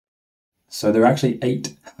So there are actually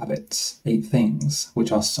 8 habits, 8 things,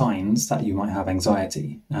 which are signs that you might have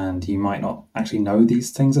anxiety. And you might not actually know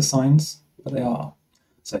these things are signs, but they are.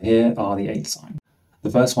 So here are the 8 signs. The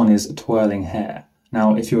first one is twirling hair.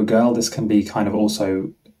 Now, if you're a girl, this can be kind of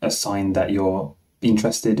also a sign that you're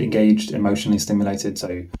interested, engaged, emotionally stimulated.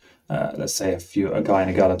 So let's say if a guy and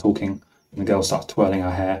a girl are talking and the girl starts twirling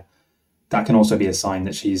her hair, that can also be a sign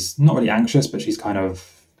that she's not really anxious, but she's kind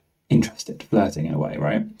of interested, flirting in a way,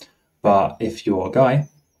 right? But if you're a guy,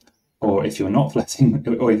 or if you're not flirting,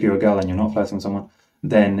 or if you're a girl and you're not flirting with someone,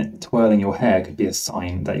 then twirling your hair could be a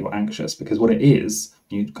sign that you're anxious, because what it is,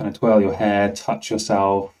 you kind of twirl your hair, touch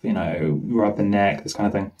yourself, rub the neck, this kind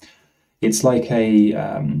of thing. It's like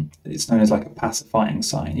it's known as like a pacifying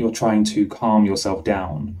sign. You're trying to calm yourself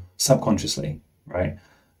down subconsciously, right?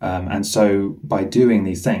 And so by doing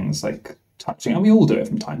these things, like touching, and we all do it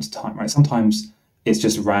from time to time, right? Sometimes it's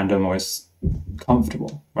just random or it's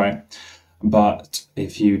comfortable, right? But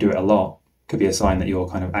if you do it a lot, it could be a sign that you're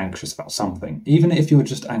kind of anxious about something, even if you're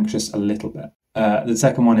just anxious a little bit. The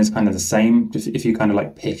second one is kind of the same. Just if you kind of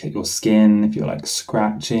like pick at your skin, if you're like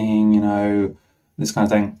scratching, this kind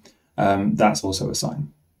of thing, that's also a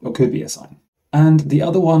sign, or could be a sign. And the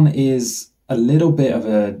other one is a little bit of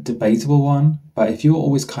a debatable one, but if you're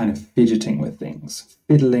always kind of fidgeting with things,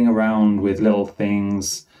 fiddling around with little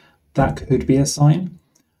things, that could be a sign.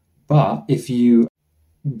 But if you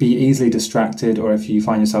be easily distracted, or if you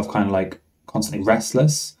find yourself kind of like constantly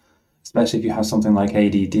restless, especially if you have something like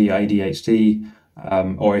ADD, ADHD,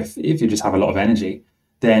 or if you just have a lot of energy,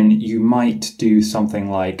 then you might do something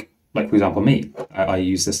like for example, me, I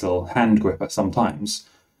use this little hand gripper sometimes.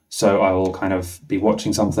 So I will kind of be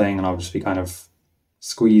watching something and I'll just be kind of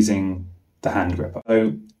squeezing the hand gripper.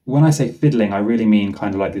 So when I say fiddling, I really mean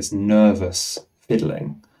kind of like this nervous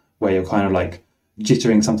fiddling, where you're kind of like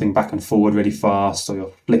jittering something back and forward really fast, or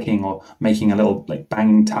you're flicking or making a little like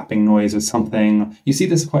banging, tapping noise with something. You see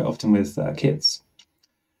this quite often with kids,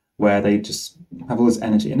 where they just have all this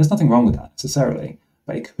energy. And there's nothing wrong with that necessarily,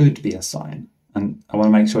 but it could be a sign. And I want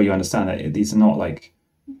to make sure you understand that these are not like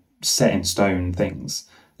set in stone things.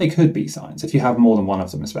 They could be signs, if you have more than one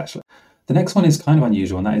of them especially. The next one is kind of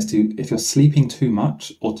unusual, and that is if you're sleeping too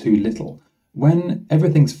much or too little. When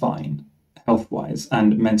everything's fine, health-wise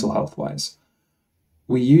and mental health-wise,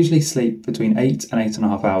 we usually sleep between 8 and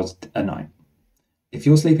 8.5 hours a night. If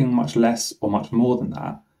you're sleeping much less or much more than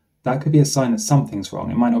that, that could be a sign that something's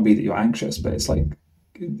wrong. It might not be that you're anxious, but it's like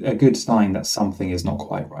a good sign that something is not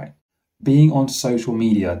quite right. Being on social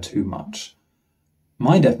media too much.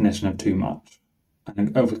 My definition of too much,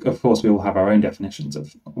 and of course we all have our own definitions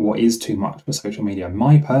of what is too much for social media.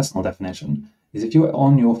 My personal definition is if you're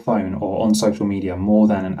on your phone or on social media more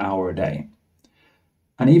than an hour a day.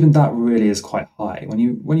 And even that really is quite high. When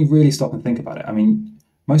you really stop and think about it, I mean,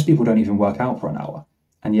 most people don't even work out for an hour,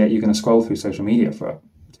 and yet you're going to scroll through social media for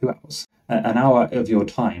 2 hours. An hour of your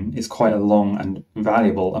time is quite a long and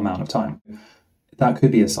valuable amount of time. That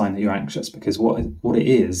could be a sign that you're anxious, because what it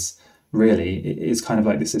is really is kind of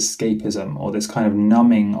like this escapism, or this kind of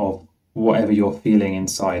numbing of whatever you're feeling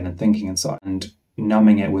inside and thinking inside, and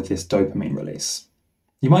numbing it with this dopamine release.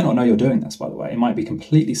 You might not know you're doing this, by the way. It might be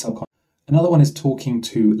completely subconscious. Another one is talking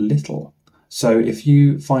too little. So if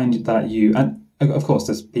you find that and of course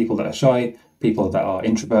there's people that are shy, people that are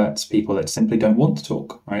introverts, people that simply don't want to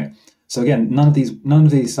talk, right? So again, none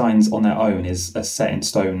of these signs on their own is a set in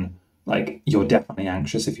stone, like you're definitely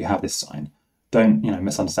anxious if you have this sign. Don't,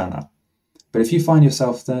 misunderstand that. But if you find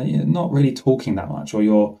yourself that you're not really talking that much, or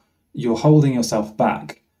you're holding yourself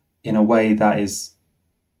back in a way that is,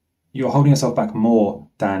 you're holding yourself back more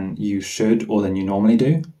than you should or than you normally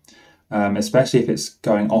do, especially if it's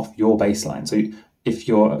going off your baseline. So if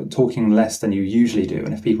you're talking less than you usually do,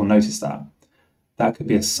 and if people notice that, that could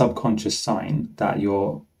be a subconscious sign that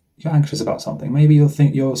you're anxious about something. Maybe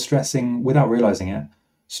you're stressing without realizing it,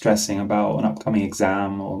 stressing about an upcoming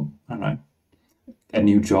exam, or I don't know, a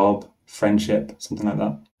new job, friendship, something like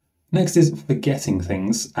that. Next is forgetting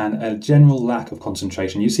things and a general lack of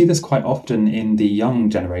concentration. You see this quite often in the young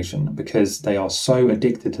generation because they are so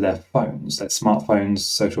addicted to their phones, their smartphones,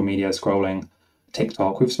 social media, scrolling,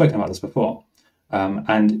 TikTok. We've spoken about this before.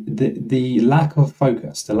 And the lack of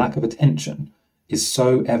focus, the lack of attention is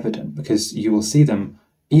so evident because you will see them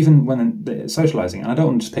even when they're socializing. And I don't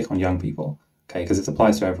want to just pick on young people, okay, because it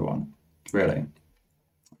applies to everyone, really.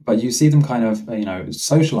 But you see them kind of,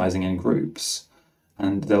 socializing in groups,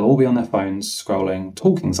 and they'll all be on their phones, scrolling,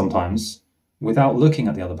 talking sometimes, without looking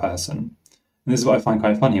at the other person. And this is what I find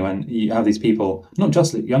quite funny when you have these people, not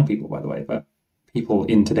just young people, by the way, but people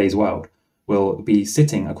in today's world will be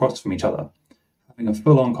sitting across from each other, having a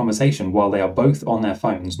full-on conversation while they are both on their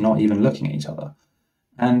phones, not even looking at each other.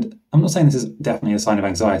 And I'm not saying this is definitely a sign of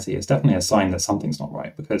anxiety. It's definitely a sign that something's not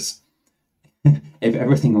right, because if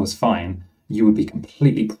everything was fine, you would be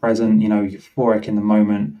completely present, euphoric in the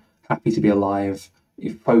moment, happy to be alive,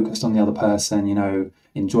 you're focused on the other person,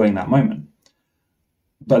 enjoying that moment.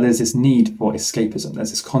 But there's this need for escapism.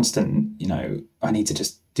 There's this constant, I need to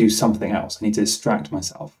just do something else. I need to distract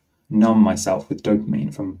myself, numb myself with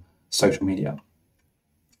dopamine from social media.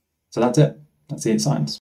 So that's it. That's the 8 signs.